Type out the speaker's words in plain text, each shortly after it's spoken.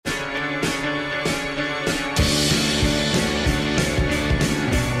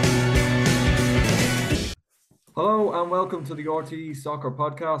Hello and welcome to the RTE Soccer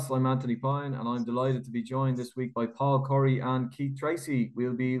Podcast. I'm Anthony Pine and I'm delighted to be joined this week by Paul Curry and Keith Tracy.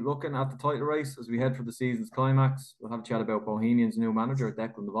 We'll be looking at the title race as we head for the season's climax. We'll have a chat about Bohemians' new manager,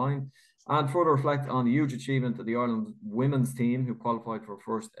 Declan Devine, and further reflect on the huge achievement of the Ireland women's team who qualified for a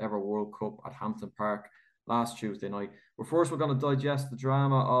first ever World Cup at Hampton Park last Tuesday night. But first we're going to digest the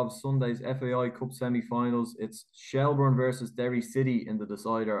drama of Sunday's FAI Cup semi-finals. It's Shelbourne versus Derry City in the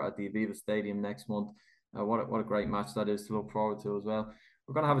decider at the Aviva Stadium next month. What a great match that is to look forward to as well.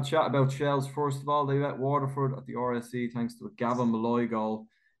 We're going to have a chat about Shells first of all. They met Waterford at the RSC thanks to a Gavin Malloy goal.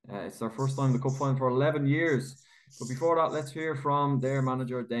 It's their first time in the cup final for 11 years. But before that, let's hear from their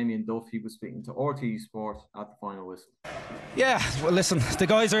manager, Damien Duff. He was speaking to RTE Sport at the final whistle. Yeah, well, listen, the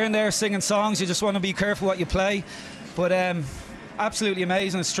guys are in there singing songs. You just want to be careful what you play. But absolutely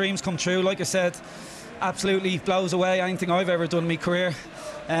amazing. The streams come true. Like I said, absolutely blows away anything I've ever done in my career.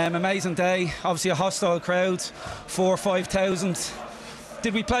 Amazing day. Obviously a hostile crowd, 4,000 or 5,000.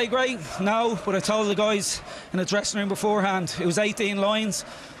 Did we play great? No, but I told the guys in the dressing room beforehand it was 18 lines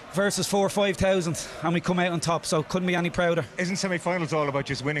versus 4,000 or 5,000 and we come out on top, so couldn't be any prouder. Isn't semi-finals all about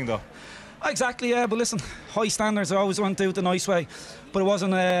just winning though? Exactly, yeah, but listen, high standards. I always want to do it the nice way, but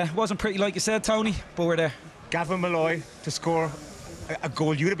it wasn't pretty like you said, Tony, but we're there. Gavin Malloy to score a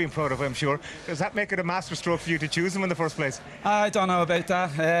goal you'd have been proud of, I'm sure. Does that make it a masterstroke for you to choose him in the first place? I don't know about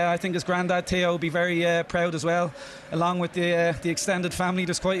that. I think his granddad Theo will be very proud as well, along with the extended family.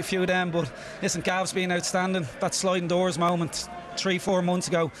 There's quite a few of them, but listen, Gav's been outstanding. That sliding doors moment 3-4 months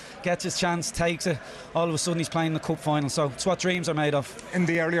ago, gets his chance, takes it, all of a sudden he's playing the cup final, so it's what dreams are made of. In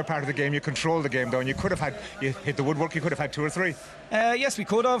the earlier part of the game you controlled the game though, and you hit the woodwork, you could have had 2 or 3. Yes, we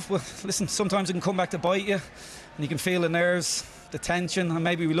could have. Well, listen, sometimes it can come back to bite you and you can feel the nerves, the tension, and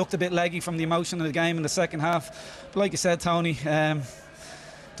maybe we looked a bit leggy from the emotion of the game in the second half, but like you said, Tony,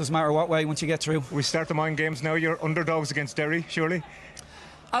 doesn't matter what way once you get through. We start the mind games now. You're underdogs against Derry, surely?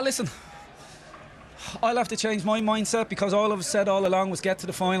 Listen, I'll have to change my mindset because all I've said all along was get to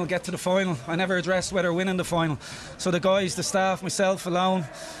the final. I never addressed whether winning the final. So the guys, the staff, myself alone,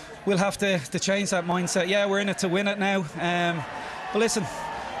 we'll have to change that mindset. Yeah, we're in it to win it now. But listen,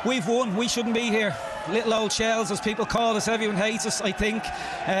 we've won. We shouldn't be here. Little old shells, as people call us. Everyone hates us, I think.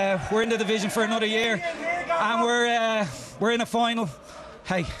 We're in the division for another year and we're in a final.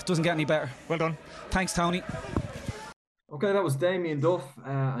 Hey, it doesn't get any better. Well done. Thanks, Tony. Okay, that was Damien Duff,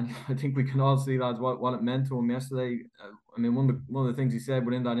 and I think we can all see, lads, what it meant to him yesterday. I mean, one of the things he said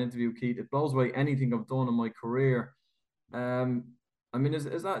within that interview, Keith, it blows away anything I've done in my career. I mean,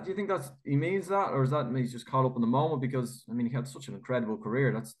 is that? Do you think he means that, or is that he's just caught up in the moment? Because I mean, he had such an incredible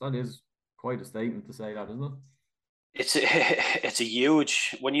career. That is quite a statement to say that, isn't it? It's a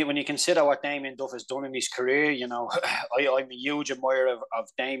huge, when you consider what Damien Duff has done in his career. You know, I'm a huge admirer of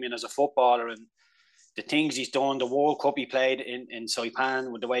Damien as a footballer, and the things he's done, the World Cup he played in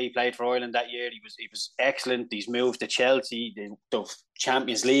Saipan, with the way he played for Ireland that year, he was excellent. He's moved to Chelsea, the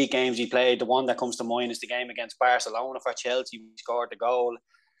Champions League games he played. The one that comes to mind is the game against Barcelona for Chelsea. He scored the goal.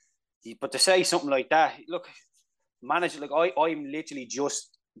 But to say something like that, look, manager, like I'm literally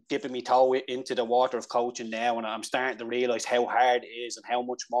just dipping my toe into the water of coaching now, and I'm starting to realise how hard it is and how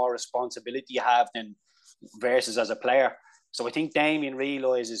much more responsibility you have than versus as a player. So I think Damien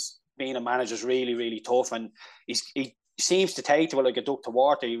realises being a manager is really, really tough, and he seems to take to it like a duck to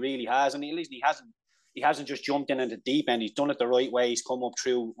water. He really has, and he hasn't just jumped in at the deep end. He's done it the right way. He's come up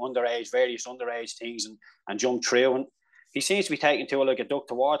through various underage things, and jumped through. And he seems to be taking to it like a duck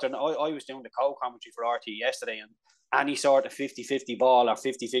to water. And I was doing the co-commentary for RT yesterday, and any sort of 50-50 ball or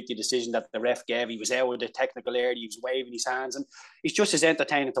 50-50 decision that the ref gave, he was out of the technical area. He was waving his hands, and he's just as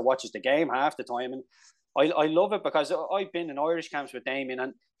entertaining to watch as the game half the time. And I love it because I've been in Irish camps with Damien,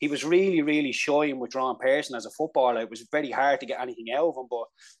 and he was really, really shy and withdrawn person as a footballer. It was very hard to get anything out of him, but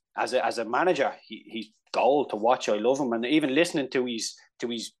as a manager, he's gold to watch. I love him, and even listening to his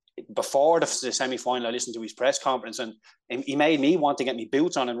before the semi-final, I listened to his press conference, and he made me want to get my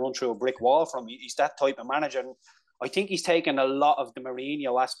boots on and run through a brick wall from him. He's that type of manager, and I think he's taken a lot of the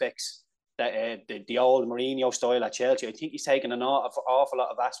Mourinho aspects, that the old Mourinho style at Chelsea. I think he's taken an awful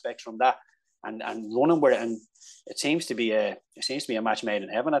lot of aspects from that and running with it, and it seems to be a match made in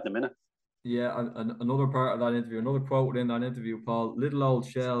heaven at the minute. Yeah, and another part of that interview, another quote within that interview, Paul, little old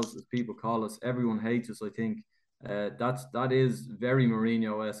shells, as people call us, everyone hates us, I think. That is very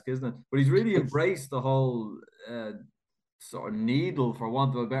Mourinho-esque, isn't it? But he's really embraced the whole sort of needle, for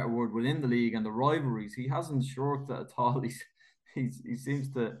want of a better word, within the league and the rivalries. He hasn't shirked that at all. He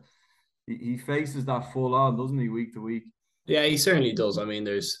seems to, he faces that full on, doesn't he, week to week? Yeah, he certainly does. I mean,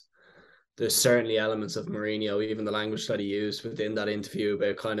 there's there's certainly elements of Mourinho, even the language that he used within that interview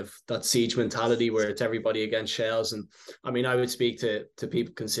about kind of that siege mentality where it's everybody against Shells. And I mean, I would speak to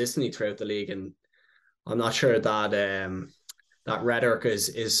people consistently throughout the league, and I'm not sure that that rhetoric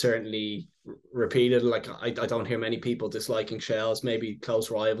is certainly repeated. Like I don't hear many people disliking Shells, maybe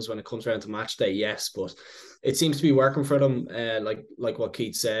close rivals when it comes around to match day, yes, but it seems to be working for them. Like what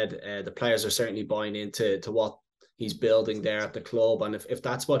Keith said, the players are certainly buying into what he's building there at the club, and if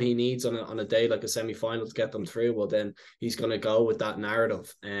that's what he needs on a day like a semi-final to get them through, well then he's going to go with that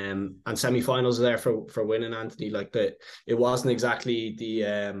narrative. And semi-finals are there for winning, Anthony. Like it wasn't exactly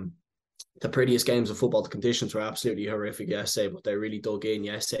the prettiest games of football. The conditions were absolutely horrific yesterday, but they really dug in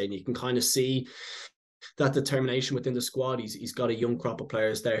yesterday, and you can kind of see that determination within the squad. He's got a young crop of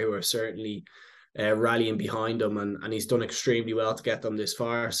players there who are certainly rallying behind him, and he's done extremely well to get them this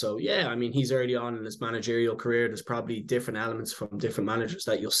far. So yeah, I mean, he's early on in his managerial career. There's probably different elements from different managers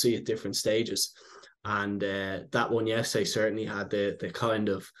that you'll see at different stages, and that one yesterday certainly had the kind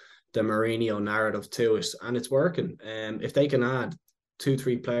of the Mourinho narrative to it, and it's working. If they can add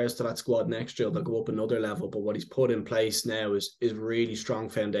 2-3 players to that squad next year, they'll go up another level. But what he's put in place now is really strong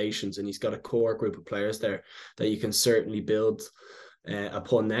foundations, and he's got a core group of players there that you can certainly build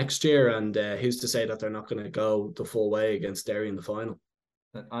upon next year. And who's to say that they're not going to go the full way against Derry in the final?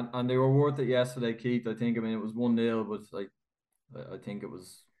 And they were worth it yesterday, Keith. I think. I mean, it was 1-0, but like I think it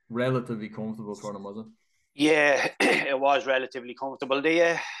was relatively comfortable for them, was it? Yeah, it was relatively comfortable.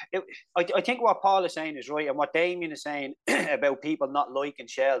 I think what Paul is saying is right, and what Damien is saying about people not liking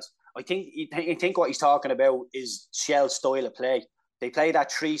Shells, I think what he's talking about is Shell's style of play. They play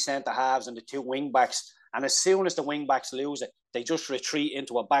that 3 centre halves and the 2 wing backs, and as soon as the wing backs lose it, they just retreat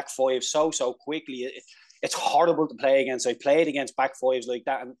into a back 5 so quickly. It's horrible to play against. I played against back 5s like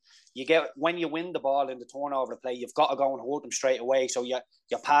that, and you get, when you win the ball in the turnover play, you've got to go and hold them straight away. So your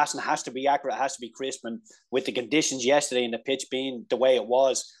passing has to be accurate, has to be crisp. And with the conditions yesterday and the pitch being the way it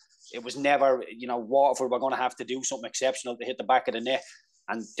was never, Waterford were going to have to do something exceptional to hit the back of the net.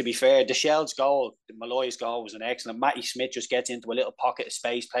 And to be fair, the Shells goal, the Malloy's goal, was an excellent. Matty Smith just gets into a little pocket of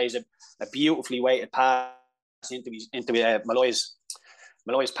space, plays a beautifully weighted pass into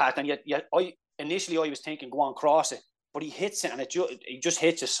Malloy's path. And initially I was thinking, go on, cross it. But he hits it, and he just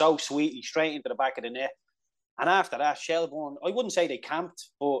hits it so sweetly straight into the back of the net. And after that, Shelbourne, I wouldn't say they camped,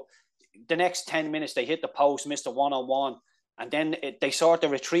 but the next 10 minutes they hit the post, missed a one-on-one, and then they sort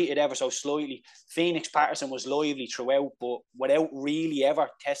of retreated ever so slightly. Phoenix Patterson was lively throughout, but without really ever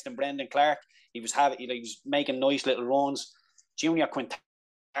testing Brendan Clark. He was making nice little runs. Junior Quintard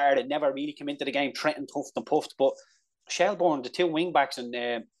never really came into the game. Trenton huffed and puffed, but Shelbourne, the 2 wing backs and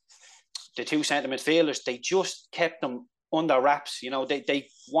the 2 centre midfielders, they just kept them under wraps. They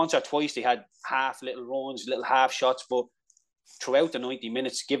once or twice they had half little runs, little half shots, but throughout the 90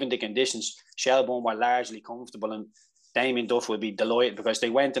 minutes, given the conditions, Shelbourne were largely comfortable, and Damien Duff will be delighted because they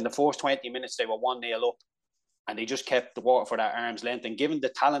went in the first 20 minutes, they were 1-0 up, and they just kept the Waterford at arm's length. And given the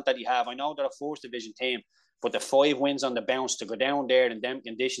talent that you have, I know they're a first division team, but the 5 wins on the bounce to go down there in them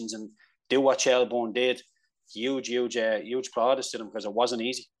conditions and do what Shelbourne did, huge plaudits to them, because it wasn't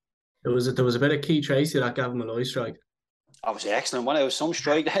easy. There was a bit of Keith Tracy that Gavin Malloy strike. That was excellent. When it was some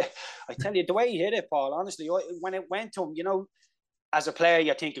strike, I tell you, the way he hit it, Paul, honestly, when it went to him, as a player,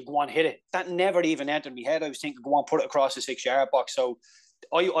 you're thinking, go on, hit it. That never even entered my head. I was thinking, go on, put it across the 6-yard box. So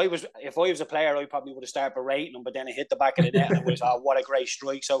if I was a player, I probably would have started berating him, but then it hit the back of the net and it was, what a great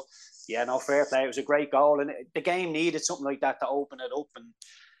strike. So, yeah, no, fair play. It was a great goal, and the game needed something like that to open it up. And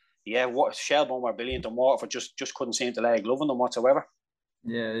yeah, Shelbourne were brilliant, and Waterford just couldn't seem to lay a glove on them whatsoever.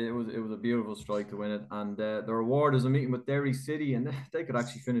 Yeah, it was a beautiful strike to win it, and the reward is a meeting with Derry City, and they could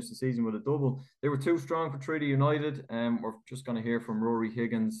actually finish the season with a double. They were too strong for Treaty United. We're just going to hear from Rory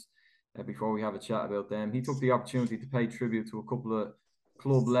Higgins before we have a chat about them. He took the opportunity to pay tribute to a couple of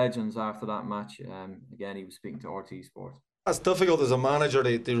club legends after that match. Again, he was speaking to RT Sport. It's difficult as a manager.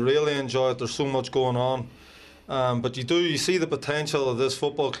 They really enjoy it. There's so much going on, but you see the potential of this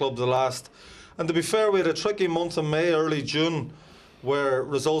football club the last. And to be fair, we had a tricky month in May, early June, where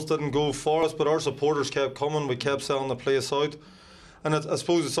results didn't go for us, but our supporters kept coming. We kept selling the place out, and I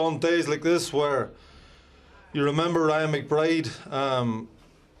suppose it's on days like this where you remember Ryan McBride,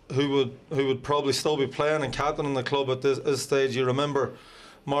 who would probably still be playing and captain in the club at this stage. You remember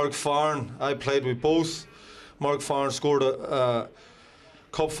Mark Farn. I played with both. Mark Farn scored a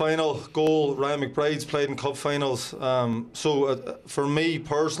cup final goal. Ryan McBride's played in cup finals. So for me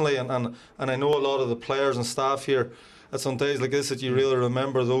personally, and I know a lot of the players and staff here, it's on days like this that you really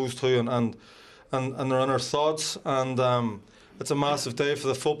remember those two, and they're in our thoughts. And it's a massive day for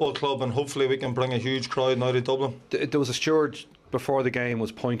the football club, and hopefully we can bring a huge crowd now to Dublin. There was a steward before the game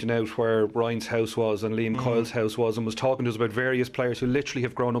was pointing out where Ryan's house was and Liam Coyle's house was, and was talking to us about various players who literally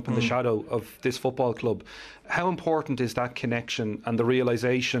have grown up in the shadow of this football club. How important is that connection and the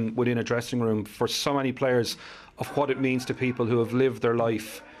realisation within a dressing room for so many players of what it means to people who have lived their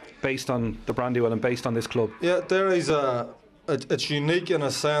life based on the Brandywell and based on this club? Yeah, it's unique in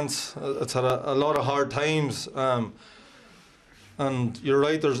a sense. It's had a lot of hard times. And you're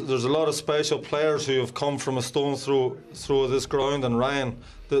right, there's a lot of special players who have come from a stone's throw of this ground. And Ryan,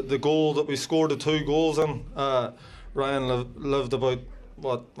 the goal that we scored, the 2 goals in, Ryan lived about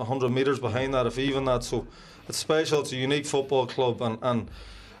 100 metres behind that, if even that. So it's special. It's a unique football club, and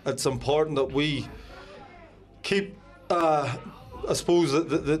it's important that we keep. I suppose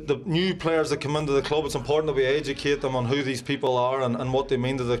the new players that come into the club, it's important that we educate them on who these people are and what they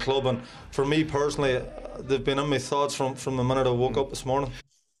mean to the club. And for me personally, they've been in my thoughts from the minute I woke up this morning.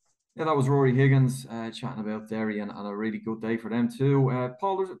 Yeah, that was Rory Higgins chatting about Derry, and a really good day for them too.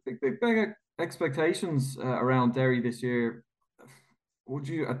 Paul, there's big expectations around Derry this year. Would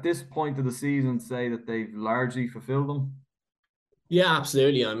you, at this point of the season, say that they've largely fulfilled them? Yeah,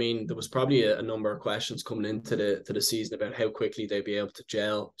 absolutely. I mean, there was probably a number of questions coming into the season about how quickly they'd be able to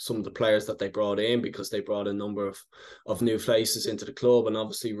gel some of the players that they brought in, because they brought a number of new faces into the club. And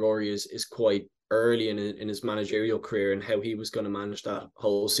obviously Rory is quite early in his managerial career and how he was going to manage that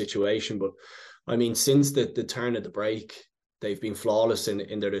whole situation. But I mean, since the turn of the break, they've been flawless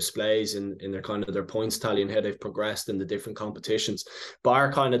in their displays, in their kind of their points tally and how they've progressed in the different competitions.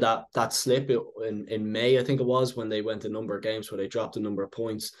 Bar kind of that slip in May, I think it was, when they went a number of games where they dropped a number of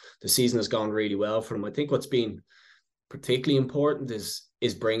points. The season has gone really well for them. I think what's been particularly important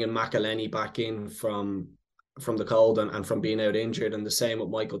is bringing McElhenney back in from the cold and from being out injured, and the same with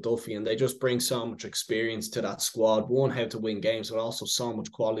Michael Duffy. And they just bring so much experience to that squad. One, how to win games, but also so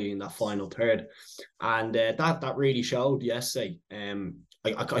much quality in that final third. And that really showed yesterday.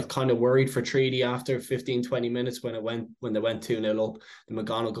 I kind of worried for Treaty after 15-20 minutes when they went 2-0 up. The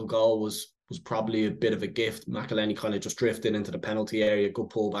McGonigal goal was probably a bit of a gift. McElhenney kind of just drifted into the penalty area, good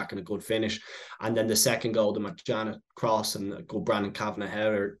pullback and a good finish. And then the second goal, the McJanet cross and a good Brandon Kavanagh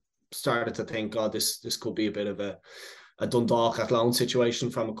header, started to think, God, this could be a bit of a Dundalk Athlone situation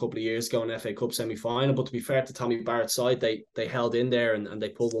from a couple of years ago in the FA Cup semi-final. But to be fair to Tommy Barrett's side, they held in there and they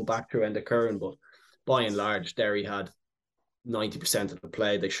pulled one back through Enda Curran. But by and large, Derry had 90% of the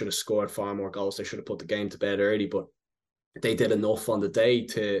play. They should have scored far more goals. They should have put the game to bed early, but they did enough on the day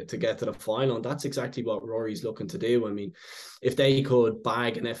to get to the final, and that's exactly what Rory's looking to do. I mean, if they could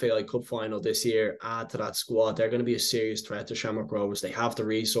bag an FAI Cup final this year, add to that squad, they're going to be a serious threat to Shamrock Rovers. They have the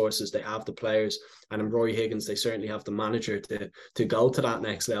resources, they have the players, and in Rory Higgins, they certainly have the manager to go to that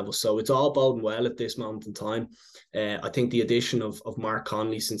next level. So it's all boding well at this moment in time. I think the addition of Mark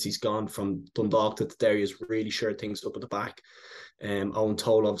Connolly, since he's gone from Dundalk to Derry, has really shored things up at the back. Owen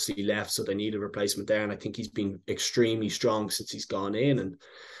Toll obviously left, so they need a replacement there, and I think he's been extremely strong since he's gone in. And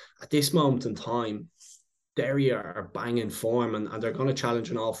at this moment in time, Derry are banging form, and they're going to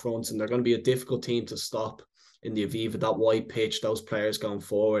challenge on all fronts, and they're going to be a difficult team to stop in the Aviva. That wide pitch, those players going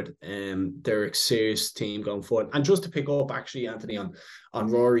forward, they're a serious team going forward. And just to pick up actually, Anthony,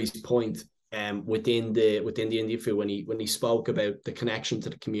 on Rory's point, within the interview when he spoke about the connection to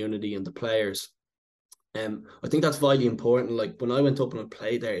the community and the players. I think that's vitally important. Like when I went up and I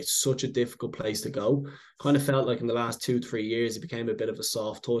played there, it's such a difficult place to go. Kind of felt like in the last 2-3 years, it became a bit of a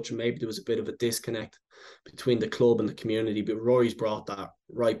soft touch, and maybe there was a bit of a disconnect between the club and the community. But Rory's brought that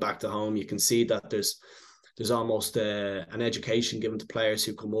right back to home. You can see that there's almost an education given to players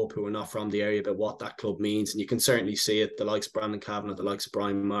who come up who are not from the area about what that club means, and you can certainly see it. The likes of Brandon Kavanagh, the likes of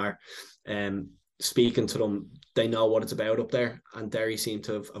Brian Maher, speaking to them, they know what it's about up there, and Derry seem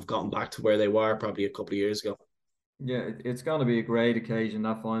to have gotten back to where they were probably a couple of years ago. Yeah, it's going to be a great occasion,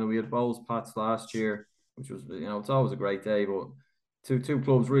 that final. We had Bowls Pats last year, which was, it's always a great day, but two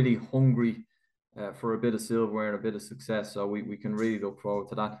clubs really hungry for a bit of silverware and a bit of success, so we can really look forward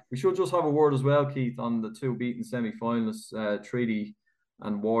to that. We should just have a word as well, Keith, on the two beaten semi-finalists, Treaty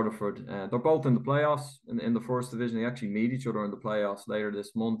and Waterford. They're both in the playoffs in the first division. They actually meet each other in the playoffs later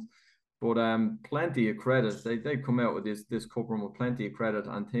this month. But plenty of credit. They've come out with this cup run with plenty of credit,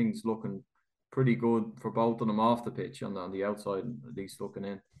 and things looking pretty good for both of them off the pitch and on the outside, at least looking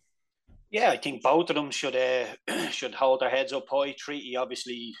in. Yeah, I think both of them should hold their heads up high. Treaty,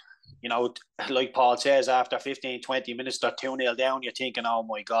 obviously, like Paul says, after 15-20 minutes, they're 2-0 down. You're thinking, oh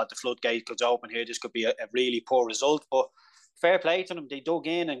my God, the floodgate goes open here. This could be a really poor result. But fair play to them. They dug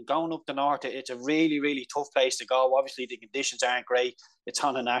in, and going up the north, it's a really, really tough place to go. Obviously, the conditions aren't great. It's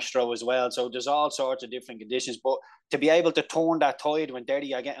on an Astro as well, so there's all sorts of different conditions. But to be able to turn that tide when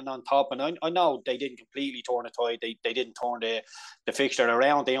Derry are getting on top, and I know they didn't completely turn the tide. They didn't turn the fixture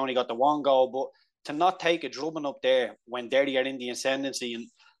around. They only got the one goal, but to not take a drubbing up there when Derry are in the ascendancy, and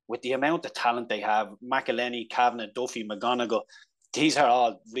with the amount of talent they have, McElhenney, Kavanagh, Duffy, McGonigal, these are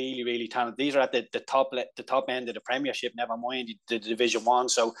all really, really talented. These are at the top end of the Premiership, never mind the Division 1.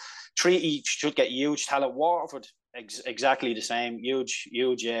 So 3 each should get huge talent. Waterford, exactly the same. Huge,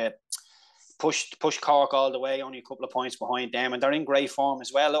 pushed Cork all the way, only a couple of points behind them, and they're in great form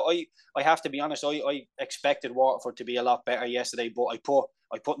as well. I have to be honest, I expected Waterford to be a lot better yesterday, but I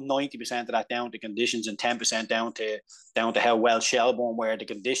put 90% of that down to conditions and 10% down to how well Shelbourne were. The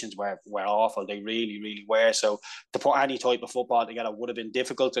conditions were awful. They really, really were. So to put any type of football together would have been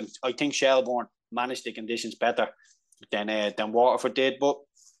difficult, and I think Shelbourne managed the conditions better than Waterford did. But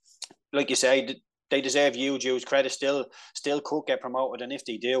like you say, they deserve huge credit. Still could get promoted, and if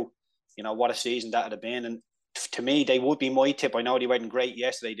they do, what a season that would have been. And to me, they would be my tip. I know they weren't great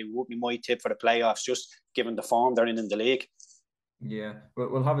yesterday. They would be my tip for the playoffs, just given the form they're in the league. Yeah,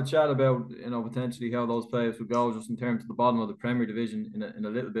 but we'll have a chat about potentially how those players would go just in terms of the bottom of the Premier Division in a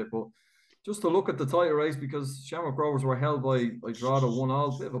little bit. But just to look at the title race, because Shamrock Rovers were held by Drogheda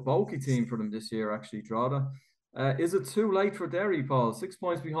 1-1, bit of a bulky team for them this year actually. Drogheda. Is it too late for Derry, Paul? 6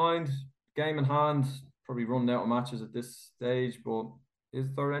 points behind, game in hand, probably running out of matches at this stage. But is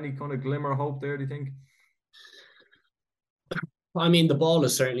there any kind of glimmer of hope there, do you think? I mean, the ball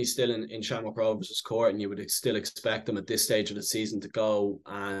is certainly still in Shamrock Rovers' court, and you would still expect them at this stage of the season to go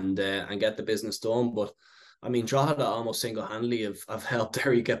and get the business done. But I mean, Drogheda almost single-handedly have helped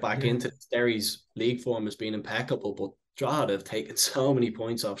Derry get back into this. Derry's league form has been impeccable, but Drogheda have taken so many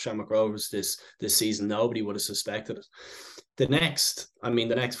points off Shamrock Rovers this season. Nobody would have suspected it. The next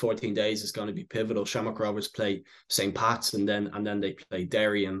 14 days is going to be pivotal. Shamrock Rovers play St. Pat's, and then they play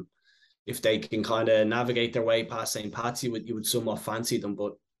Derry, and if they can kind of navigate their way past St. Pat's, you would somewhat fancy them.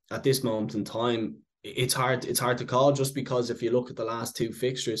 But at this moment in time, it's hard to call, just because if you look at the last 2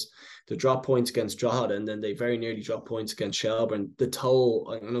 fixtures, they drop points against Drogheda, and then they very nearly drop points against Shelbourne. The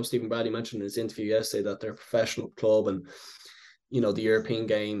toll, I know Stephen Bradley mentioned in his interview yesterday that they're a professional club, and the European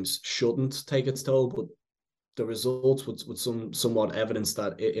games shouldn't take its toll, but the results would somewhat evidence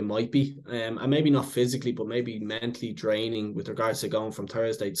that it might be, and maybe not physically, but maybe mentally draining with regards to going from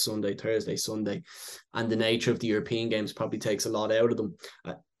Thursday to Sunday, and the nature of the European games probably takes a lot out of them.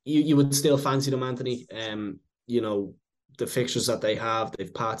 You would still fancy them, Anthony. The fixtures that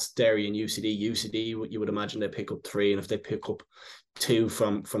they've Pats, Derry, and UCD. UCD, you would imagine they pick up 3, and if they pick up 2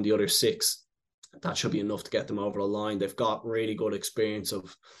 from the other 6, that should be enough to get them over the line. They've got really good experience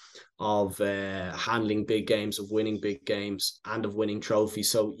of handling big games, of winning big games, and of winning trophies.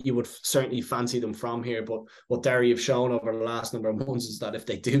 So you would certainly fancy them from here. But what Derry have shown over the last number of months is that if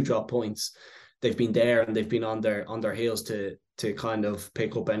they do drop points, they've been there and they've been on their heels to kind of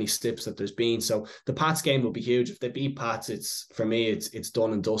pick up any slips that there's been. So the Pats game will be huge. If they beat Pats, it's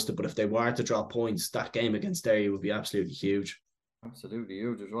done and dusted. But if they were to drop points, that game against Derry would be absolutely huge. Absolutely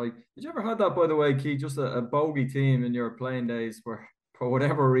huge, is right. Did you ever have that, by the way, Keith, just a bogey team in your playing days where, for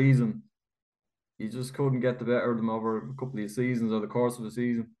whatever reason, you just couldn't get the better of them over a couple of seasons or the course of a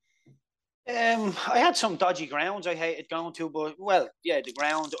season? I had some dodgy grounds I hated going to, but the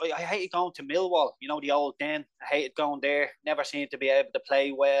ground. I hated going to Millwall, the old Den. I hated going there. Never seemed to be able to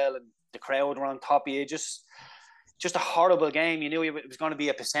play well, and the crowd were on top of you. Just a horrible game. You knew it was going to be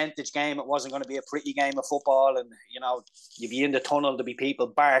a percentage game. It wasn't going to be a pretty game of football, and you'd be in the tunnel, there'd be people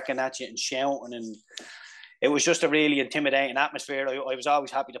barking at you and shouting, and it was just a really intimidating atmosphere. I was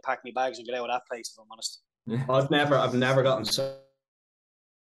always happy to pack my bags and get out of that place, if I'm honest. Yeah. I've never gotten so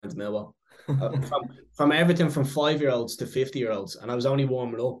into Millwall. From everything from 5-year-olds to 50-year-olds, and I was only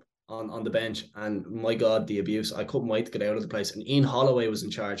warming up on the bench, and my God, the abuse. I couldn't wait to get out of the place. And Ian Holloway was in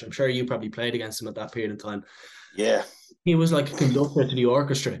charge. I'm sure you probably played against him at that period of time. Yeah. He was like a conductor to the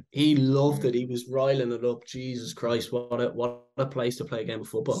orchestra. He loved it. He was riling it up. Jesus Christ, what a place to play a game of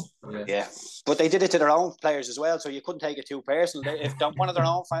football. Yeah. But they did it to their own players as well, so you couldn't take it too personal. If one of their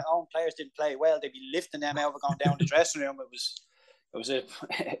own players didn't play well, they'd be lifting them out and going down the dressing room. It was a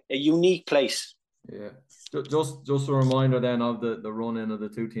unique place. Yeah. Just a reminder then of the run-in of the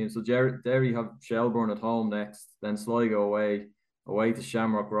 2 teams. So Derry have Shelbourne at home next, then Sligo away to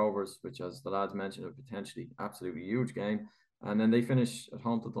Shamrock Rovers, which, as the lads mentioned, a potentially absolutely huge game. And then they finish at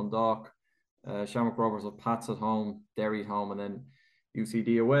home to Dundalk. Shamrock Rovers have Pats at home, Derry at home, and then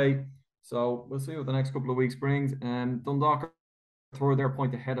UCD away. So we'll see what the next couple of weeks brings. And Dundalk throw their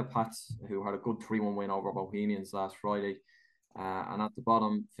point ahead of Pats, who had a good 3-1 win over Bohemians last Friday. And at the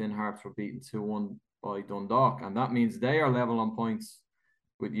bottom, Finn Harps were beaten 2-1 by Dundalk, and that means they are level on points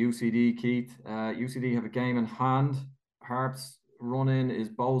with UCD. Keith, UCD have a game in hand. Harps run in is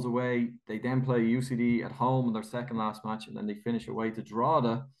Bowls away. They then play UCD at home in their second last match, and then they finish away to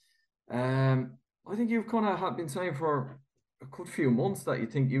Drogheda. I think you've kind of been saying for a good few months that you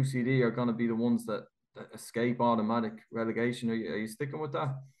think UCD are going to be the ones that escape automatic relegation. Are you sticking with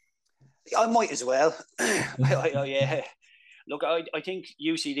that? I might as well. Yeah. Look, I think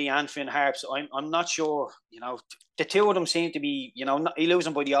UCD and Finn Harps, I'm not sure, the two of them seem to be,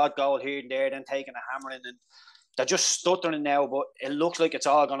 losing by the odd goal here and there, then taking a hammering, and they're just stuttering now, but it looks like it's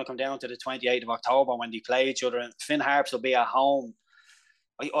all going to come down to the 28th of October when they play each other, and Finn Harps will be at home.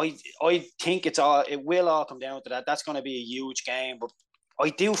 I think it will all come down to that. That's going to be a huge game, but I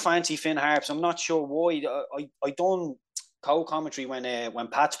do fancy Finn Harps. I'm not sure why. I done co-commentary when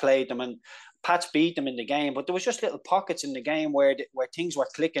Pats played them, and Pats beat them in the game, but there was just little pockets in the game where things were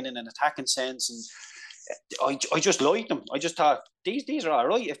clicking in an attacking sense, and I just liked them. I just thought these are all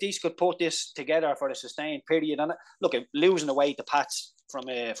right if these could put this together for a sustained period. And look, losing away to Pats from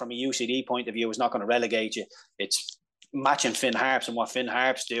a UCD point of view is not going to relegate you. It's matching Finn Harps and what Finn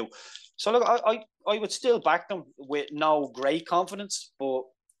Harps do. So look, I would still back them with no great confidence, but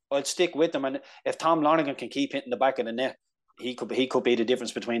I'd stick with them. And if Tom Lonergan can keep hitting the back of the net, he could be the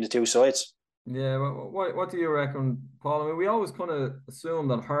difference between the two sides. Yeah, what do you reckon, Paul? I mean, we always kind of assume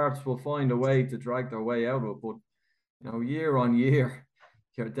that Harps will find a way to drag their way out of it, but year on year,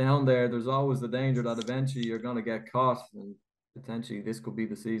 you're down there. There's always the danger that eventually you're going to get caught, and potentially this could be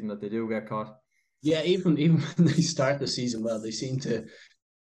the season that they do get caught. Yeah, even when they start the season well, they seem to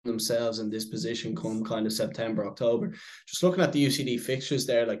themselves in this position come kind of September, October. Just looking at the UCD fixtures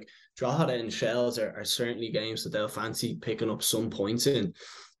there, like Drogheda and Shells are certainly games that they'll fancy picking up some points in.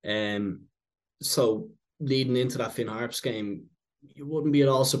 So leading into that Finn Harps game, you wouldn't be at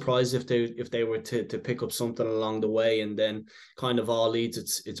all surprised if they were to pick up something along the way, and then kind of all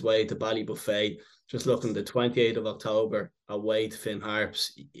leads its way to Ballybuffet. Just looking at the 28th of October away to Finn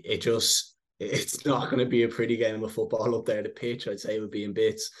Harps, it's not going to be a pretty game of football up there. The pitch, I'd say, would be in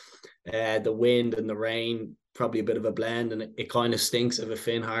bits. The wind and the rain, probably a bit of a blend, and it kind of stinks of a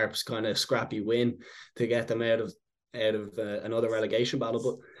Finn Harps kind of scrappy win to get them out of another relegation battle.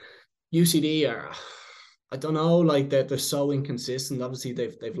 But UCD are, I don't know, like they're so inconsistent. Obviously,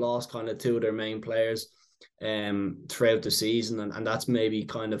 they've lost kind of two of their main players throughout the season, and that's maybe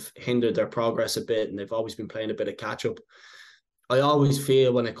kind of hindered their progress a bit, and they've always been playing a bit of catch up. I always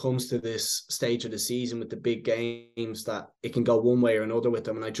feel when it comes to this stage of the season with the big games that it can go one way or another with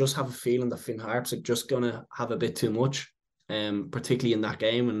them. And I just have a feeling that Finn Harps are just going to have a bit too much, particularly in that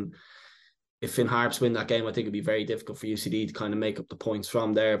game. And if Finn Harps win that game, I think it'd be very difficult for UCD to kind of make up the points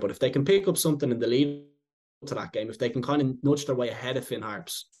from there. But if they can pick up something in the lead to that game, if they can kind of nudge their way ahead of Finn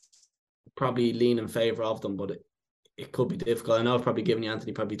Harps, probably lean in favour of them. But it could be difficult. I know I've probably given you,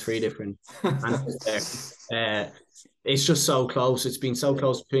 Anthony, probably three different answers there. It's just so close. It's been so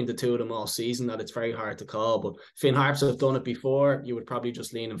close between the two of them all season that it's very hard to call. But Finn Harps have done it before. You would probably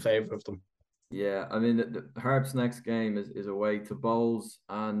just lean in favour of them. Yeah, I mean, the Harps' next game is away to Bowls,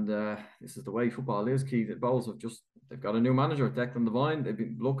 and this is the way football is, Keith. Bowls they've got a new manager, Declan Devine. They've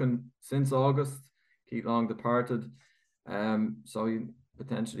been looking since August. Keith Long departed. So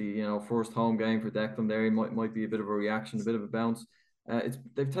potentially, first home game for Declan there. He might be a bit of a reaction, a bit of a bounce.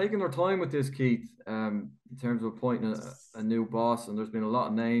 They've taken their time with this, Keith, in terms of appointing a new boss, and there's been a lot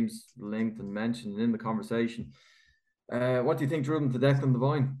of names linked and mentioned in the conversation. What do you think drew them to Declan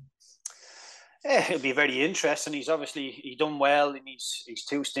Devine? It'll be very interesting. He's done well in his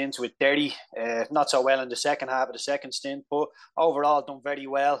two stints with Derry. Not so well in the second half of the second stint, but overall done very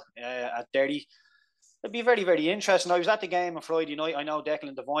well at Derry. It'd be very, very interesting. I was at the game on Friday night. I know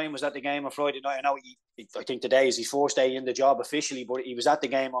Declan Devine was at the game on Friday night. I know I think today is his first day in the job officially, but he was at the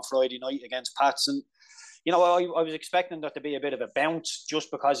game on Friday night against Pats. And, I was expecting there to be a bit of a bounce just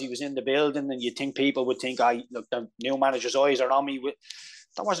because he was in the building, and you'd think people would think, look, the new manager's eyes are on me.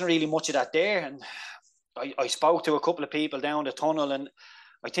 There wasn't really much of that there. And I spoke to a couple of people down the tunnel, and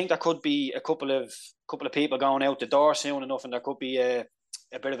I think there could be a couple of people going out the door soon enough, and there could be a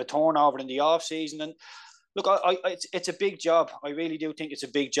bit of a turnover in the off season. And look, it's a big job. I really do think it's a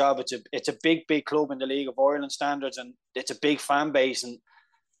big job. It's a big club in the League of Ireland standards, and it's a big fan base. And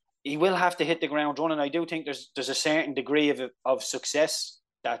he will have to hit the ground running. I do think there's a certain degree of success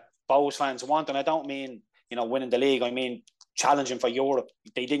that Bows fans want, and I don't mean winning the league. I mean challenging for Europe.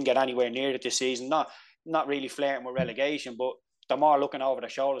 They didn't get anywhere near it this season. Not really flirting with relegation, but they're more looking over their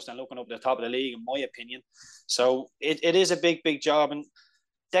shoulders than looking up at the top of the league, in my opinion. So it is a big job, and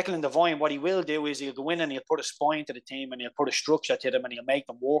Declan Devine, what he will do is he'll go in and he'll put a spine to the team and he'll put a structure to them and he'll make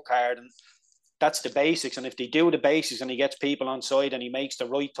them work hard. And that's the basics. And if they do the basics and he gets people on side and he makes the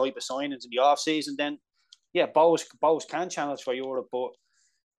right type of signings in the off season, then yeah, Bohs can challenge for Europe. But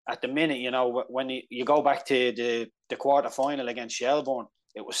at the minute, you know, when you go back to the quarter final against Shelbourne,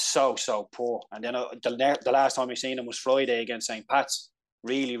 it was so poor. And then the last time we seen them was Friday against St. Pat's.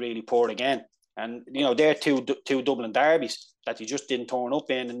 Really, really poor again. And you know, they're two Dublin derbies that he just didn't turn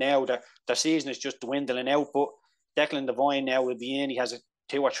up in, and now their season is just dwindling out. But Declan Devine now will be in. He has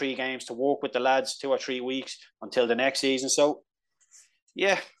 2 or 3 games to work with the lads, 2 or 3 weeks until the next season. So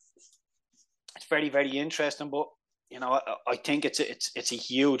yeah, it's very, very interesting. But you know, I think it's a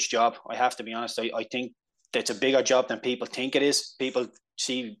huge job. I have to be honest. I think it's a bigger job than people think it is. People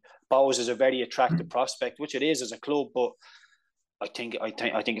see Bohs as a very attractive prospect, which it is as a club, but I think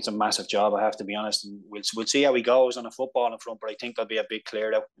it's a massive job. I have to be honest, and we'll see how he goes on a footballing front. But I think there'll be a big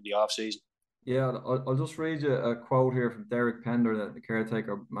clear out in the off season. Yeah, I'll just read you a quote here from Derek Pender, the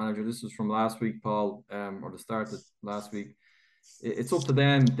caretaker manager. This is from last week, Paul, or the start of last week. It's up to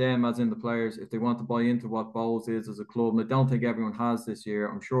them as in the players, if they want to buy into what Bohs is as a club. And I don't think everyone has this year.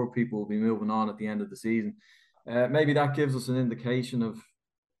 I'm sure people will be moving on at the end of the season. Maybe that gives us an indication of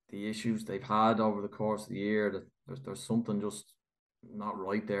the issues they've had over the course of the year, that there's something just not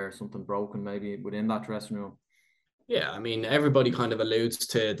right there, something broken maybe within that dressing room. Yeah, I mean, everybody kind of alludes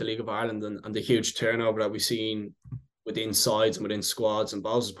to the League of Ireland and the huge turnover that we've seen within sides and within squads, and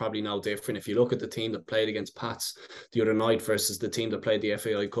Bohs is probably no different. If you look at the team that played against Pats the other night versus the team that played the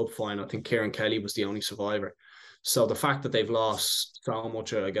FAI Cup final, I think Kieran Kelly was the only survivor. So the fact that they've lost so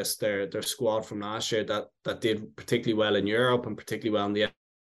much, I guess, their squad from last year that did particularly well in Europe and particularly well in the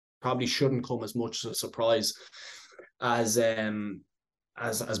probably shouldn't come as much as a surprise as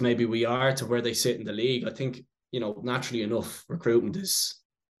maybe we are to where they sit in the league. I think, you know, naturally enough, recruitment is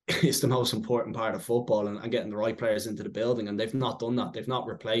the most important part of football, and getting the right players into the building. And they've not done that. They've not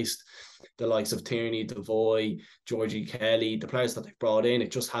replaced the likes of Tierney, Devoy, Georgie Kelly, the players that they've brought in.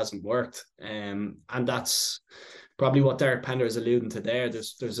 It just hasn't worked. And that's probably what Derek Pender is alluding to there.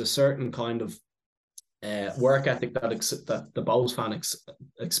 There's a certain kind of work ethic that the Bohs fans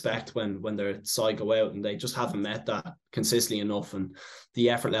expect when their side go out, and they just haven't met that consistently enough, and the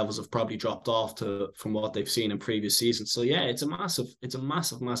effort levels have probably dropped off from what they've seen in previous seasons. So yeah, it's a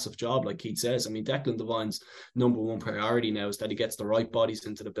massive job, like Keith says. I mean, Declan Devine's number one priority now is that he gets the right bodies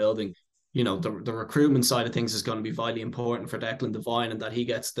into the building. You know, the recruitment side of things is going to be vitally important for Declan Devine, and that he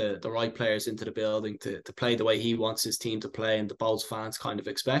gets the right players into the building to play the way he wants his team to play and the Bohs fans kind of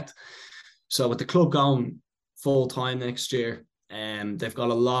expect. So with the club going full time next year, they've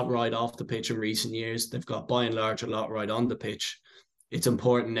got a lot right off the pitch in recent years. They've got by and large a lot right on the pitch. It's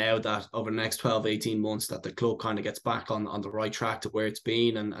important now that over the next 12, 18 months that the club kind of gets back on the right track to where it's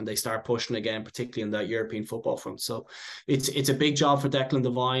been, and they start pushing again, particularly in that European football front. So it's a big job for Declan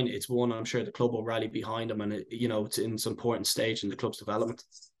Devine. It's one I'm sure the club will rally behind him, and it's in some important stage in the club's development.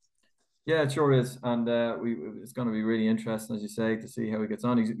 Yeah, it sure is, and it's going to be really interesting, as you say, to see how he gets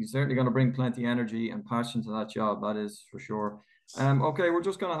on. He's certainly going to bring plenty of energy and passion to that job, that is for sure. Okay, we're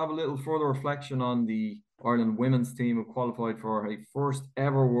just going to have a little further reflection on the Ireland women's team who qualified for a first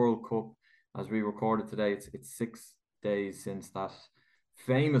ever World Cup as we recorded today. It's 6 days since that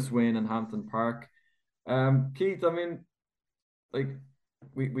famous win in Hampton Park. Keith, I mean, like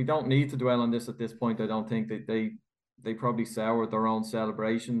we don't need to dwell on this at this point. I don't think that they probably soured their own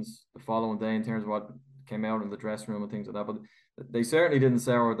celebrations the following day in terms of what came out in the dressing room and things like that. But they certainly didn't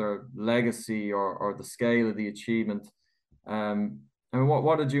sour their legacy or the scale of the achievement. I mean,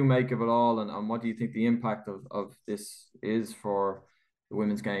 what did you make of it all, and what do you think the impact of this is for the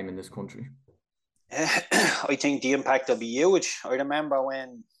women's game in this country? I think the impact will be huge. I remember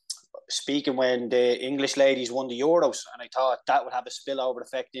when the English ladies won the Euros, and I thought that would have a spillover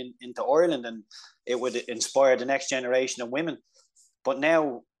effect into Ireland, and it would inspire the next generation of women. But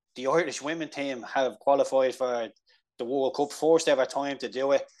now the Irish women team have qualified for the World Cup, first ever time to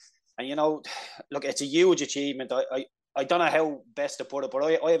do it. And, you know, look, it's a huge achievement. I don't know how best to put it, but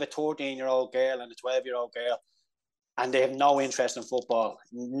I have a 13-year-old girl and a 12-year-old girl, and they have no interest in football.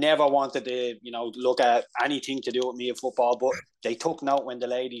 Never wanted to, look at anything to do with me in football, but they took note when the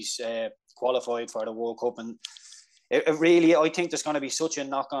ladies qualified for the World Cup. And it really, I think there's going to be such a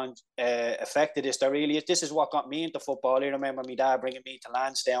knock-on effect to this. This is what got me into football. I remember my dad bringing me to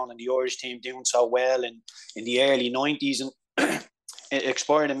Lansdowne and the Irish team doing so well in the early 90s, and it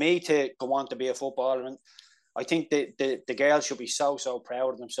inspired me to go on to be a footballer. And I think the girls should be so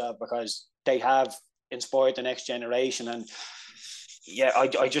proud of themselves because they have inspired the next generation. And yeah,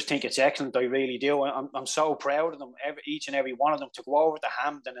 I just think it's excellent. I really do. I'm so proud of them. Each and every one of them to go over to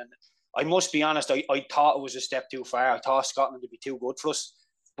Hampden, and I must be honest. I thought it was a step too far. I thought Scotland would be too good for us.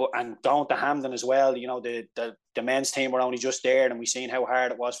 But and going to Hampden as well, you know, the men's team were only just there, and we seen how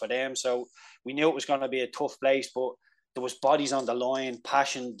hard it was for them. So we knew it was going to be a tough place, but there was bodies on the line,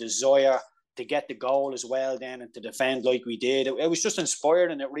 passion, desire to get the goal as well, then, and to defend like we did. It was just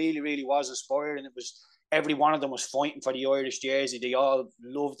inspiring. It really, really was inspiring. It was. Every one of them was fighting for the Irish jersey. They all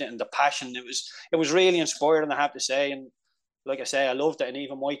loved it, and the passion. It was really inspiring, I have to say. And like I say, I loved it. And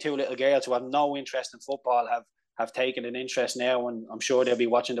even my two little girls who have no interest in football have taken an interest now, and I'm sure they'll be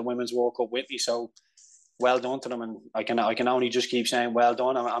watching the Women's World Cup with me. So well done to them, and I can only just keep saying well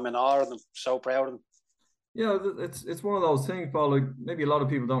done. I'm in awe of them. So proud of them. Yeah, it's one of those things, Paul. Like maybe a lot of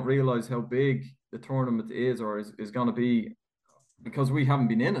people don't realize how big the tournament is or is going to be, because we haven't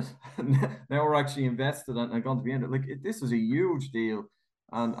been in it. Now we're actually invested and going to be in it. Like this is a huge deal,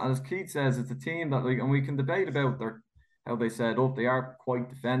 and as Keith says, it's a team that and we can debate about how they set up. They are quite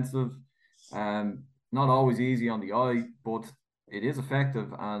defensive, not always easy on the eye, but it is effective,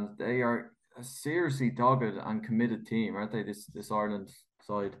 and they are a seriously dogged and committed team, aren't they? This Ireland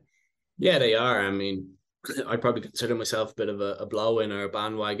side. Yeah, they are. I mean, I probably consider myself a bit of a blow-in or a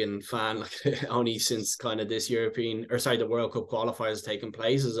bandwagon fan, like only since kind of this the World Cup qualifiers taking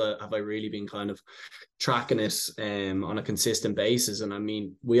place have I really been kind of tracking this on a consistent basis. And I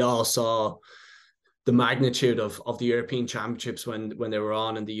mean, we all saw the magnitude of the European Championships when they were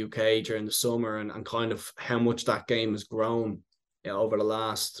on in the UK during the summer, and kind of how much that game has grown over the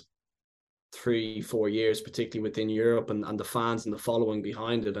last 3-4 years, particularly within Europe, and the fans and the following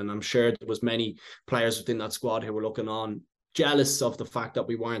behind it. And I'm sure there was many players within that squad who were looking on, jealous of the fact that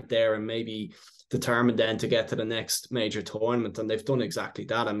we weren't there, and maybe determined then to get to the next major tournament. And they've done exactly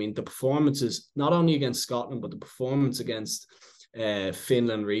that. I mean, the performances, not only against Scotland, but the performance against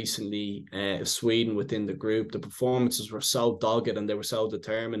Finland recently, Sweden within the group, the performances were so dogged and they were so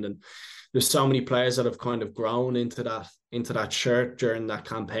determined. And there's so many players that have kind of grown into that shirt during that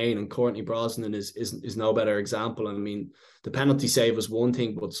campaign, and Courtney Brosnan is no better example. I mean, the penalty save was one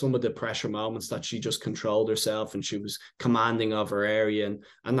thing, but some of the pressure moments that she just controlled herself, and she was commanding of her area,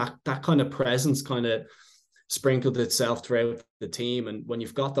 and that kind of presence kind of sprinkled itself throughout the team. And when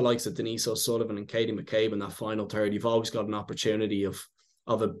you've got the likes of Denise O'Sullivan and Katie McCabe in that final third, you've always got an opportunity of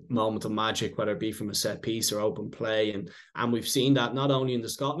a moment of magic, whether it be from a set piece or open play. And we've seen that not only in the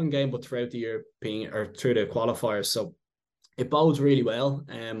Scotland game, but throughout the European or through the qualifiers. So it bodes really well.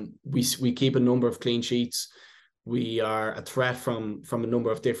 We keep a number of clean sheets. We are a threat from a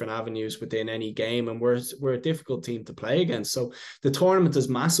number of different avenues within any game, and we're a difficult team to play against. So the tournament is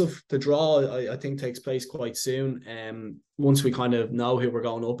massive. The draw, I think, takes place quite soon. Once we kind of know who we're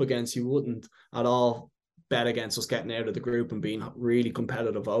going up against, you wouldn't at all bet against us getting out of the group and being really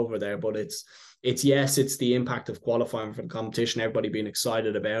competitive over there. But it's the impact of qualifying for the competition, everybody being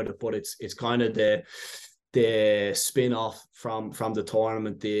excited about it, but it's kind of the spin-off from the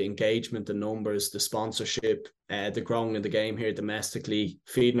tournament, the engagement, the numbers, the sponsorship, the growing of the game here domestically,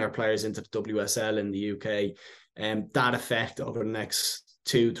 feeding our players into the WSL in the UK, and that effect over the next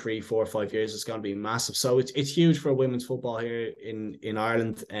 2, 3, 4, 5 years is going to be massive. So it's huge for women's football here in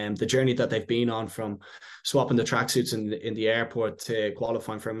Ireland, and the journey that they've been on from swapping the tracksuits in the airport to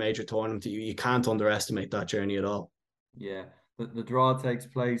qualifying for a major tournament. You can't underestimate that journey at all. Yeah, the draw takes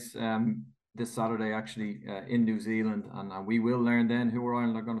place this Saturday actually in New Zealand, and we will learn then who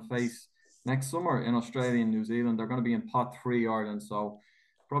Ireland are going to face next summer in Australia and New Zealand. They're going to be in pot 3, Ireland, so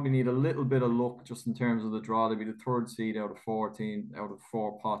probably need a little bit of luck just in terms of the draw. They'll be the 3rd seed out of 14 out of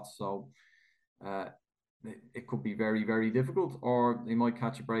 4 pots, so it could be very, very difficult, or they might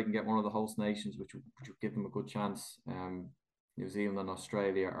catch a break and get one of the host nations, which would give them a good chance. New Zealand and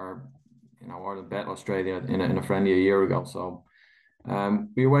Australia, or Ireland bet Australia in a friendly a year ago, so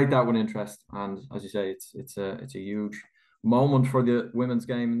we await that with interest. And as you say, it's a huge moment for the women's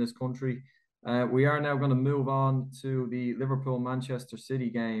game in this country. We are now going to move on to the Liverpool-Manchester City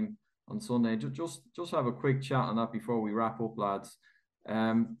game on Sunday. Just have a quick chat on that before we wrap up, lads.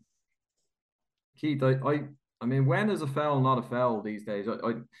 Keith, I mean, when is a foul not a foul these days?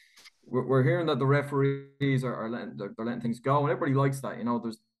 We're hearing that the referees are letting things go, and everybody likes that.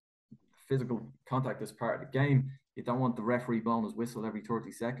 There's physical contact as part of the game. You don't want the referee blowing his whistle every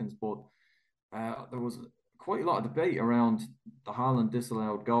 30 seconds, but there was quite a lot of debate around the Haaland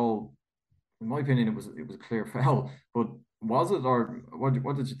disallowed goal. In my opinion, it was a clear foul, but was it, or what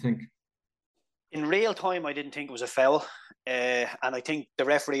did you think? In real time, I didn't think it was a foul, and I think the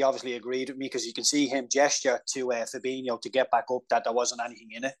referee obviously agreed with me, because you can see him gesture to Fabinho to get back up that there wasn't anything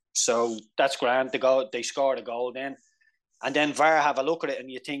in it. So that's grand. They scored a goal then. and then VAR have a look at it, and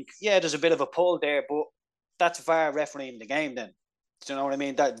you think, yeah, there's a bit of a pull there, but that's VAR refereeing the game then. Do you know what I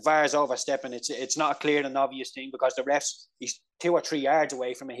mean? That VAR is overstepping. It's not a clear and obvious thing because the refs, he's 2 or 3 yards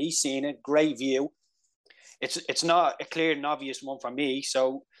away from it. He's seen it. Great view. It's not a clear and obvious one for me.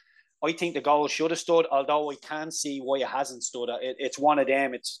 So I think the goal should have stood, although I can see why it hasn't stood. It's one of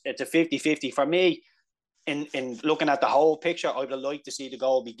them. It's a 50-50. For me, in looking at the whole picture, I would have liked to see the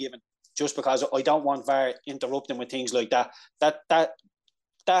goal be given, just because I don't want VAR interrupting with things like that.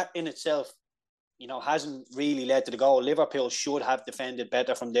 That in itself, you know, hasn't really led to the goal. Liverpool should have defended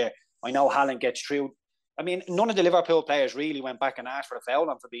better from there. I know Haaland gets through. I mean, none of the Liverpool players really went back and asked for a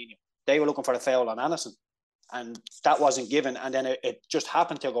foul on Fabinho. They were looking for a foul on Alisson, and that wasn't given. And then it just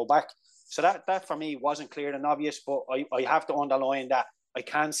happened to go back. So that for me wasn't clear and obvious. But I have to underline that I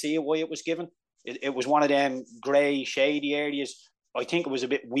can see why it was given. It was one of them grey, shady areas. I think it was a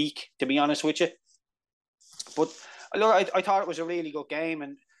bit weak, to be honest with you. But look, I thought it was a really good game.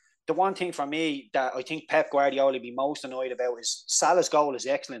 And the one thing for me that I think Pep Guardiola would be most annoyed about is Salah's goal is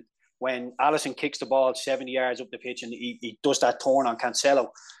excellent. When Alisson kicks the ball 70 yards up the pitch and he does that turn on Cancelo,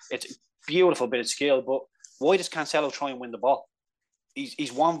 it's a beautiful bit of skill. But why does Cancelo try and win the ball?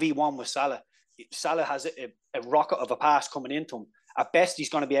 He's 1v1 with Salah. Salah has a rocket of a pass coming into him. At best, he's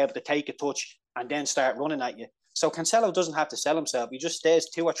going to be able to take a touch and then start running at you. So Cancelo doesn't have to sell himself. He just stays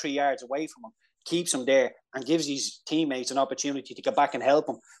 2 or 3 yards away from him, keeps him there, and gives his teammates an opportunity to get back and help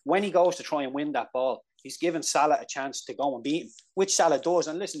him. When he goes to try and win that ball, he's given Salah a chance to go and beat him, which Salah does.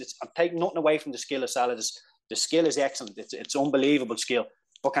 And listen, I'm taking nothing away from the skill of Salah. The skill is excellent. It's unbelievable skill.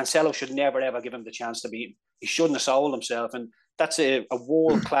 But Cancelo should never, ever give him the chance to beat him. He shouldn't have sold himself. And that's a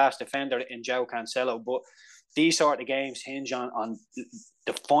world-class defender in João Cancelo. But these sort of games hinge on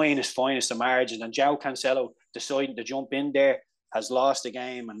the finest of margins. And João Cancelo deciding to jump in there has lost the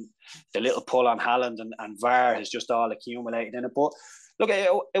game, and the little pull on Haaland and VAR has just all accumulated in it. But look,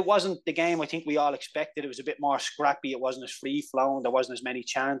 it wasn't the game I think we all expected. It was a bit more scrappy. It wasn't as free-flowing. There wasn't as many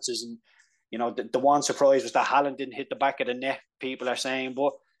chances. And, you know, the one surprise was that Haaland didn't hit the back of the net, people are saying.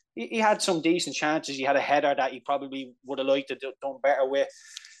 But he had some decent chances. He had a header that he probably would have liked to have done better with.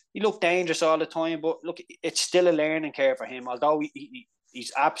 He looked dangerous all the time. But, look, it's still a learning curve for him. Although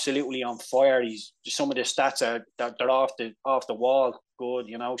he's absolutely on fire. Some of the stats they're off the wall good,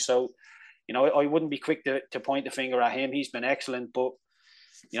 you know. So, you know, I wouldn't be quick to point the finger at him. He's been excellent, but,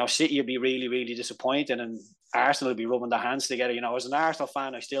 you know, City will be really, really disappointed, and Arsenal will be rubbing their hands together. You know, as an Arsenal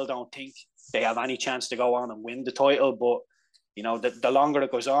fan, I still don't think they have any chance to go on and win the title. But, you know, the longer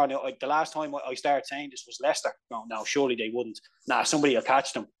it goes on, the last time I started saying this was Leicester. No, surely they wouldn't. Somebody will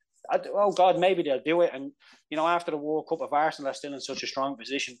catch them. Oh God, maybe they'll do it. And, you know, after the World Cup, if Arsenal are still in such a strong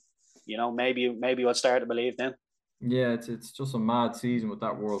position, you know, maybe we'll start to believe then. Yeah, it's just a mad season with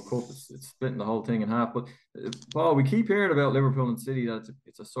that World Cup. It's splitting the whole thing in half. But Paul, we keep hearing about Liverpool and City that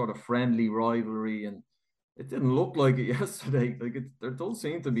it's a sort of friendly rivalry, and it didn't look like it yesterday. There does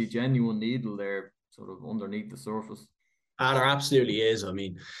seem to be genuine needle there, sort of underneath the surface. There absolutely is. I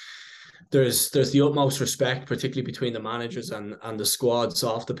mean, there's the utmost respect, particularly between the managers and the squads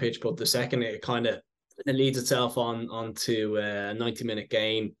off the pitch. But the second it kind of leads itself onto a 90-minute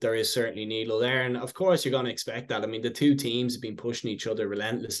game, there is certainly needle there. And of course, you're going to expect that. I mean, the two teams have been pushing each other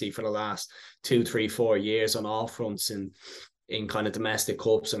relentlessly for the last 2, 3, 4 years on all fronts in kind of domestic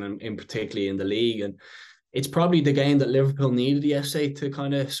cups and in particularly in the league. And it's probably the game that Liverpool needed yesterday to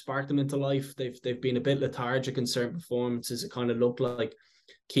kind of spark them into life. They've been a bit lethargic in certain performances. It kind of looked like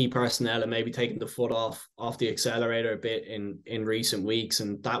key personnel and maybe taking the foot off the accelerator a bit in recent weeks,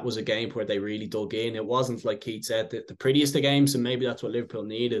 and that was a game where they really dug in. It wasn't, like Keith said, the prettiest of games, and maybe that's what Liverpool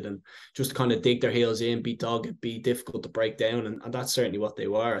needed, and just kind of dig their heels in, be dogged, be difficult to break down, and that's certainly what they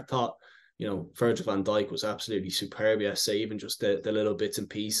were. I thought, you know, Virgil van Dijk was absolutely superb yesterday, even just the little bits and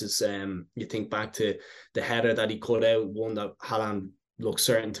pieces. You think back to the header that he cut out, one that Haaland looked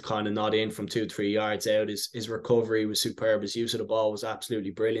certain to kind of nod in from 2-3 yards out. His recovery was superb. His use of the ball was absolutely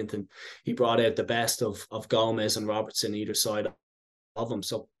brilliant, and he brought out the best of Gomez and Robertson either side of him.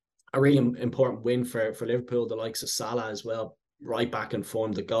 So a really important win for Liverpool. The likes of Salah as well, right back in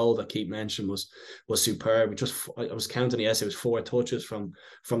form. The goal that Keith mentioned was superb. I was counting yesterday, it was 4 touches from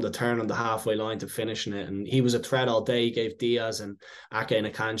the turn on the halfway line to finishing it, and he was a threat all day. He gave Diaz and Ake and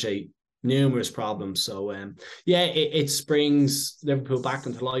Akanji numerous problems. So it springs Liverpool back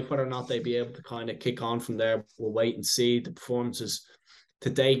into life. Whether or not they be able to kind of kick on from there, we'll wait and see. The performances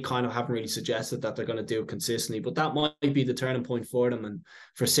to date kind of haven't really suggested that they're going to do it consistently, but that might be the turning point for them. And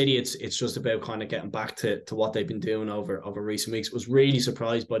for City, it's just about kind of getting back to what they've been doing over recent weeks. Was really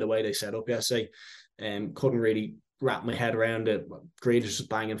surprised by the way they set up yesterday, couldn't really wrap my head around it. Grealish is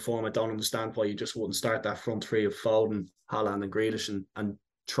banging form. I don't understand why you just wouldn't start that front three of Foden, Haaland and Grealish and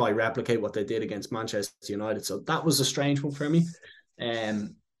try replicate what they did against Manchester United. So that was a strange one for me.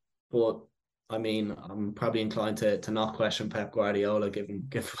 But I mean, I'm probably inclined to not question Pep Guardiola given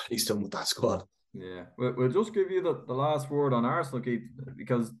what he's done with that squad. Yeah, we'll just give you the last word on Arsenal, Keith,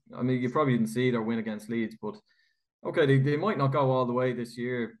 because I mean, you probably didn't see their win against Leeds, but okay, they might not go all the way this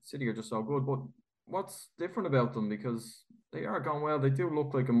year. City are just so good, but what's different about them? Because they are going well. They do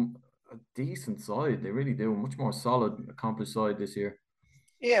look like a decent side. They really do. A much more solid, accomplished side this year.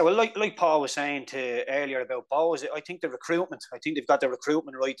 Yeah, well, like Paul was saying earlier about Bows, I think the recruitment. I think they've got the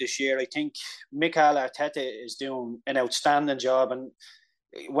recruitment right this year. I think Mikel Arteta is doing an outstanding job. And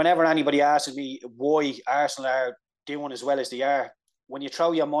whenever anybody asks me why Arsenal are doing as well as they are, when you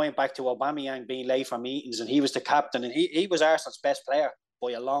throw your mind back to Aubameyang being late for meetings and he was the captain and he was Arsenal's best player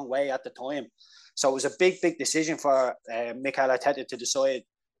by a long way at the time. So it was a big decision for Mikel Arteta to decide,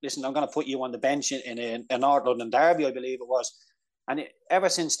 listen, I'm going to put you on the bench in a North London derby, I believe it was. And ever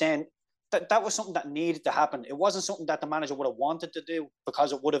since then, that was something that needed to happen. It wasn't something that the manager would have wanted to do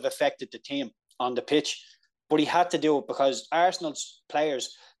because it would have affected the team on the pitch. But he had to do it because Arsenal's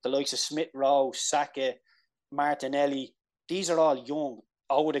players, the likes of Smith Rowe, Saka, Martinelli, these are all young,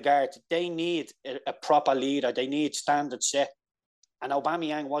 Odegaard. They need a proper leader. They need standards set. And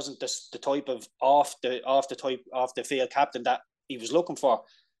Aubameyang wasn't the type of off the field captain that he was looking for.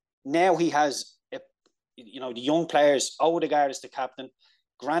 Now he has the young players. Odegaard is the captain.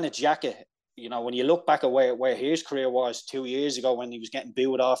 Granit Xhaka, when you look back at where his career was 2 years ago when he was getting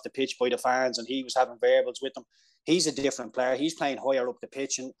booed off the pitch by the fans and he was having verbals with them, he's a different player. He's playing higher up the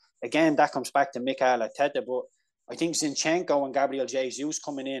pitch. And again, that comes back to Mikel Arteta. But I think Zinchenko and Gabriel Jesus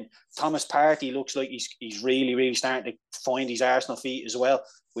coming in. Thomas Partey looks like he's really, really starting to find his Arsenal feet as well,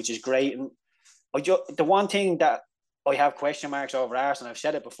 which is great. And the one thing that I have question marks over Arsenal, I've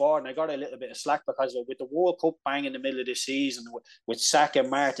said it before, and I got a little bit of slack because with the World Cup bang in the middle of this season, with Saka,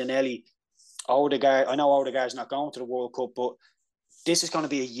 Martinelli, Odegaard. I know Odegaard's not going to the World Cup, but this is going to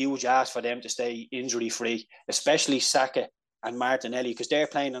be a huge ask for them to stay injury-free, especially Saka and Martinelli, because they're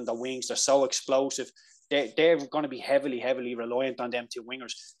playing on the wings. They're so explosive. They're going to be heavily, heavily reliant on them two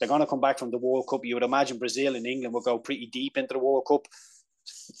wingers. They're going to come back from the World Cup. You would imagine Brazil and England will go pretty deep into the World Cup.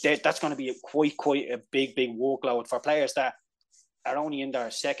 That's going to be quite a big workload for players that are only in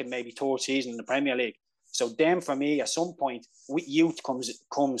their second, maybe third season in the Premier League. So then, for me, at some point, with youth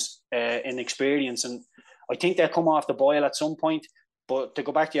comes in experience, and I think they'll come off the boil at some point. But to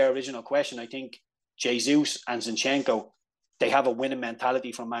go back to your original question, I think Jesus and Zinchenko, they have a winning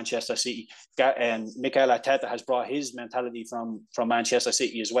mentality from Manchester City. And Mikel Arteta has brought his mentality from Manchester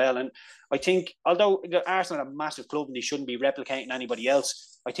City as well. And I think, although Arsenal are a massive club and they shouldn't be replicating anybody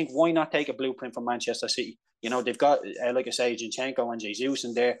else, I think why not take a blueprint from Manchester City? They've got, like I say, Zinchenko and Jesus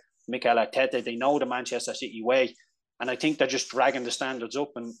in there, Mikel Arteta, they know the Manchester City way. And I think they're just dragging the standards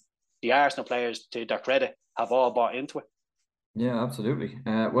up, and the Arsenal players, to their credit, have all bought into it. Yeah, absolutely.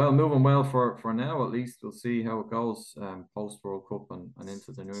 Well, moving well for now, at least. We'll see how it goes post-World Cup and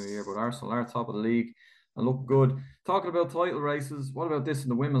into the new year. But Arsenal are top of the league and look good. Talking about title races, what about this in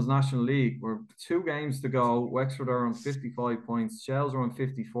the Women's National League? We're 2 games to go. Wexford are on 55 points. Shells are on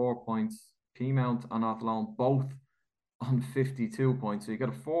 54 points. Peamount and Athlone both on 52 points. So you got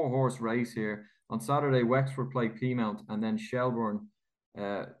a 4-horse race here. On Saturday, Wexford play Peamount and then Shelbourne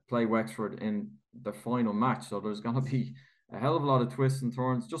play Wexford in the final match. So there's going to be a hell of a lot of twists and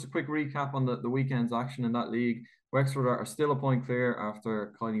turns. Just a quick recap on the weekend's action in that league. Wexford are still a point clear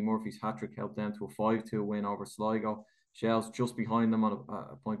after Kylie Murphy's hat-trick helped them to a 5-2 win over Sligo. Shells just behind them on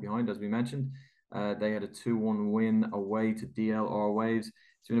a point behind, as we mentioned. They had a 2-1 win away to DLR Waves.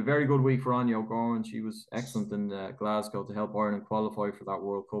 It's been a very good week for Anya O'Gorman. She was excellent in Glasgow to help Ireland qualify for that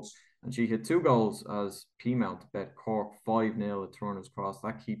World Cup. And she hit 2 goals as Peamount bet Cork 5-0 at Turner's Cross.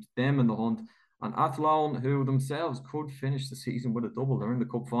 That keeps them in the hunt. And Athlone, who themselves could finish the season with a double, they're in the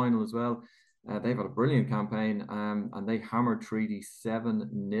cup final as well. They've had a brilliant campaign and they hammered Treaty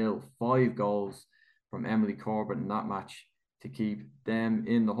 7-0, 5 goals from Emily Corbett in that match to keep them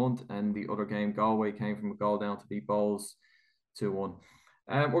in the hunt. And the other game, Galway, came from a goal down to beat Bowls 2-1.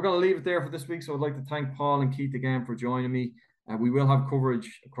 We're going to leave it there for this week. So I'd like to thank Paul and Keith again for joining me. We will have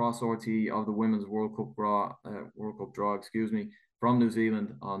coverage across RT of the Women's World Cup draw, from New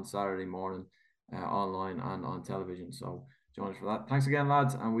Zealand on Saturday morning. Online and on television. So join us for that. Thanks again,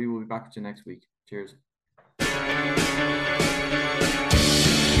 lads, and we will be back with you next week. Cheers.